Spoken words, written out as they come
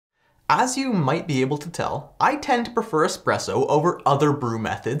As you might be able to tell, I tend to prefer espresso over other brew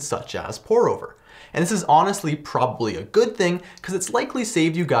methods such as pour over. And this is honestly probably a good thing because it's likely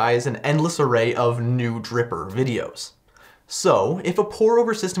saved you guys an endless array of new dripper videos. So if a pour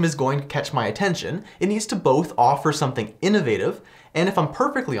over system is going to catch my attention, it needs to both offer something innovative, and if I'm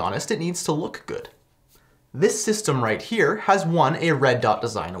perfectly honest, it needs to look good. This system right here has won a Red Dot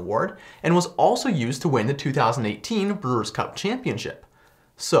Design Award and was also used to win the 2018 Brewers Cup Championship.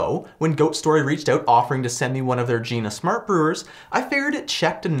 So, when Goat Story reached out offering to send me one of their GINA Smart Brewers, I figured it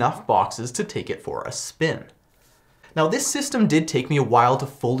checked enough boxes to take it for a spin. Now this system did take me a while to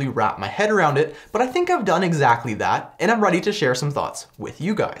fully wrap my head around it, but I think I've done exactly that, and I'm ready to share some thoughts with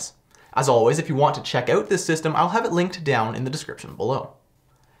you guys. As always, if you want to check out this system, I'll have it linked down in the description below.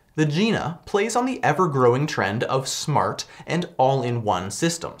 The GINA plays on the ever-growing trend of smart and all-in-one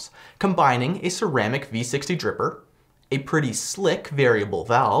systems, combining a ceramic V60 dripper, a pretty slick variable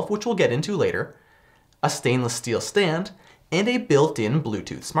valve, which we'll get into later, a stainless steel stand, and a built-in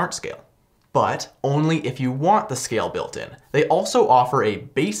Bluetooth smart scale. But only if you want the scale built in. They also offer a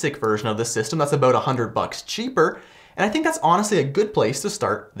basic version of the system that's about $100 cheaper, and I think that's honestly a good place to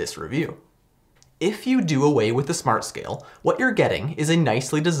start this review. If you do away with the smart scale, what you're getting is a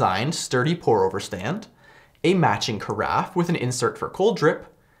nicely designed sturdy pour-over stand, a matching carafe with an insert for cold drip,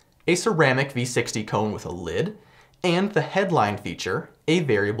 a ceramic V60 cone with a lid, and the headline feature, a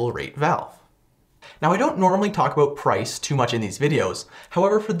variable rate valve. Now I don't normally talk about price too much in these videos,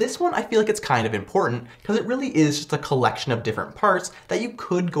 however for this one I feel like it's kind of important because it really is just a collection of different parts that you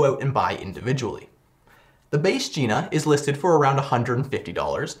could go out and buy individually. The base GINA is listed for around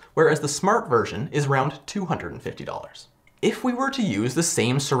 $150, whereas the smart version is around $250. If we were to use the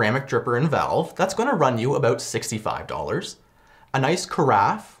same ceramic dripper and valve, that's going to run you about $65. A nice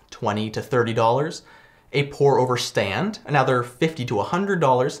carafe, $20 to $30, a pour-over stand, another $50 to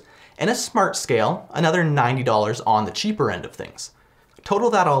 $100, and a smart scale, another $90 on the cheaper end of things. Total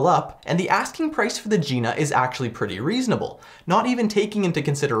that all up, and the asking price for the GINA is actually pretty reasonable, not even taking into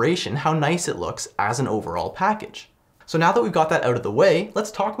consideration how nice it looks as an overall package. So now that we've got that out of the way, let's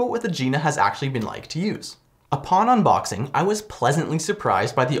talk about what the GINA has actually been like to use. Upon unboxing, I was pleasantly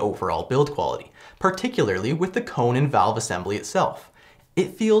surprised by the overall build quality, particularly with the cone and valve assembly itself.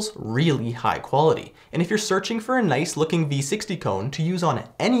 It feels really high quality, and if you're searching for a nice looking V60 cone to use on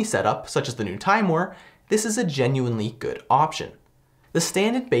any setup, such as the new Time War, this is a genuinely good option. The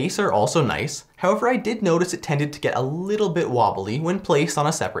stand and base are also nice, however I did notice it tended to get a little bit wobbly when placed on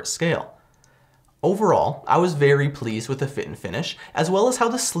a separate scale. Overall, I was very pleased with the fit and finish, as well as how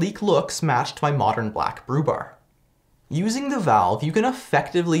the sleek looks matched my modern black brew bar. Using the valve, you can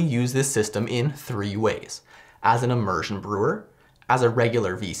effectively use this system in 3 ways: as an immersion brewer, as a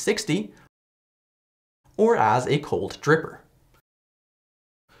regular V60, or as a cold dripper.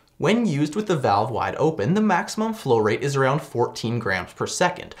 When used with the valve wide open, the maximum flow rate is around 14 grams per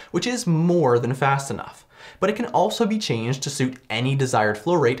second, which is more than fast enough. But it can also be changed to suit any desired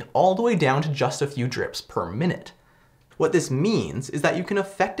flow rate all the way down to just a few drips per minute. What this means is that you can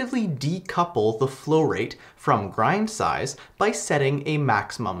effectively decouple the flow rate from grind size by setting a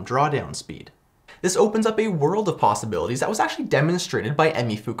maximum drawdown speed. This opens up a world of possibilities that was actually demonstrated by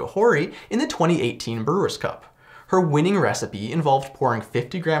Emi Fukuhori in the 2018 Brewers Cup. Her winning recipe involved pouring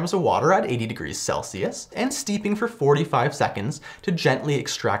 50 grams of water at 80 degrees Celsius and steeping for 45 seconds to gently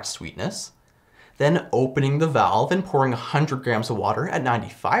extract sweetness, then opening the valve and pouring 100 grams of water at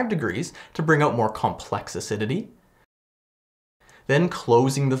 95 degrees to bring out more complex acidity, then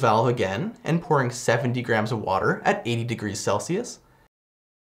closing the valve again and pouring 70 grams of water at 80 degrees Celsius,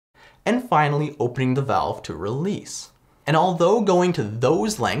 and finally opening the valve to release. And although going to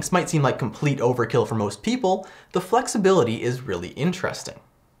those lengths might seem like complete overkill for most people, the flexibility is really interesting.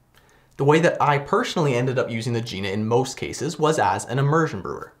 The way that I personally ended up using the GINA in most cases was as an immersion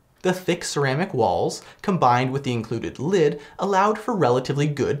brewer. The thick ceramic walls, combined with the included lid, allowed for relatively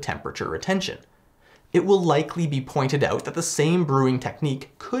good temperature retention. It will likely be pointed out that the same brewing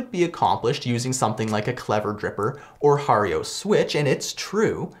technique could be accomplished using something like a Clever Dripper or Hario switch, and it's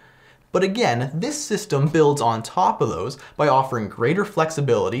true. But again, this system builds on top of those by offering greater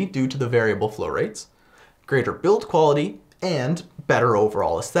flexibility due to the variable flow rates, greater build quality, and better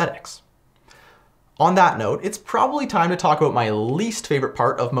overall aesthetics. On that note, it's probably time to talk about my least favorite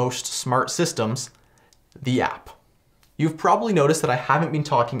part of most smart systems, the app. You've probably noticed that I haven't been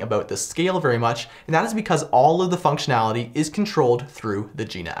talking about the scale very much, and that is because all of the functionality is controlled through the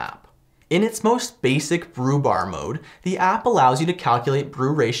GINA app. In its most basic brew bar mode, the app allows you to calculate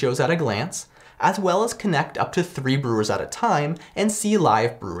brew ratios at a glance, as well as connect up to 3 brewers at a time and see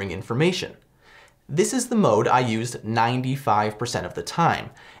live brewing information. This is the mode I used 95% of the time,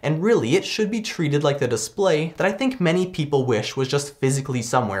 and really it should be treated like the display that I think many people wish was just physically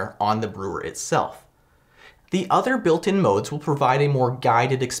somewhere on the brewer itself. The other built-in modes will provide a more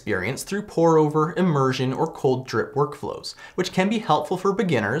guided experience through pour-over, immersion, or cold drip workflows, which can be helpful for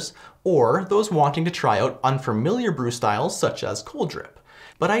beginners or those wanting to try out unfamiliar brew styles such as cold drip.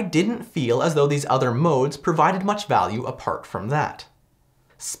 But I didn't feel as though these other modes provided much value apart from that.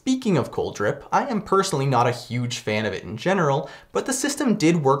 Speaking of cold drip, I am personally not a huge fan of it in general, but the system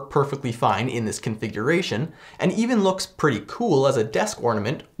did work perfectly fine in this configuration, and even looks pretty cool as a desk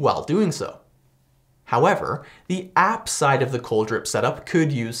ornament while doing so. However, the app side of the cold drip setup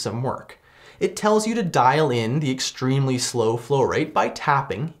could use some work. It tells you to dial in the extremely slow flow rate by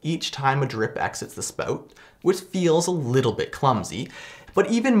tapping each time a drip exits the spout, which feels a little bit clumsy. But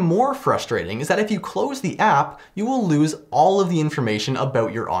even more frustrating is that if you close the app, you will lose all of the information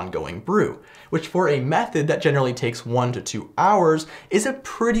about your ongoing brew, which for a method that generally takes 1 to 2 hours is a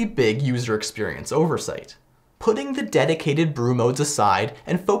pretty big user experience oversight. Putting the dedicated brew modes aside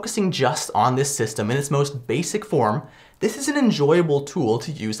and focusing just on this system in its most basic form, this is an enjoyable tool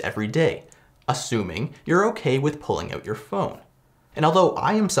to use every day, assuming you're okay with pulling out your phone. And although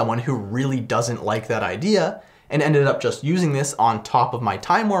I am someone who really doesn't like that idea, and ended up just using this on top of my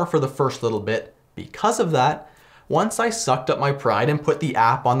timer for the first little bit because of that, once I sucked up my pride and put the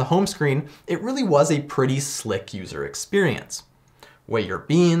app on the home screen, it really was a pretty slick user experience. Weigh your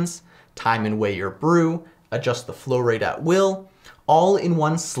beans, time and weigh your brew, adjust the flow rate at will, all in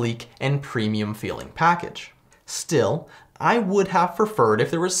one sleek and premium feeling package. Still, I would have preferred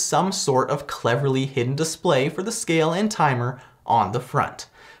if there was some sort of cleverly hidden display for the scale and timer on the front.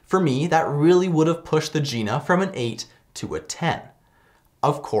 For me, that really would have pushed the GINA from an 8 to a 10.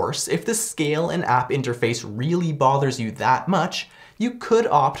 Of course, if the scale and app interface really bothers you that much, you could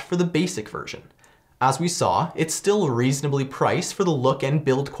opt for the basic version. As we saw, it's still reasonably priced for the look and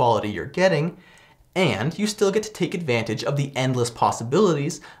build quality you're getting, and you still get to take advantage of the endless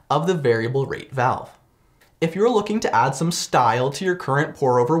possibilities of the variable rate valve. If you're looking to add some style to your current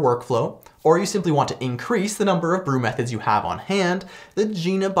pour-over workflow, or you simply want to increase the number of brew methods you have on hand, the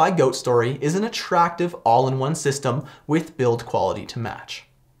GINA by Goat Story is an attractive all-in-one system with build quality to match.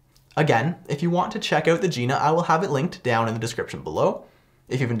 Again, if you want to check out the GINA, I will have it linked down in the description below.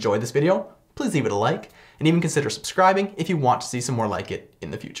 If you've enjoyed this video, please leave it a like, and even consider subscribing if you want to see some more like it in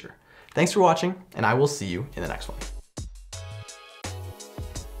the future. Thanks for watching, and I will see you in the next one.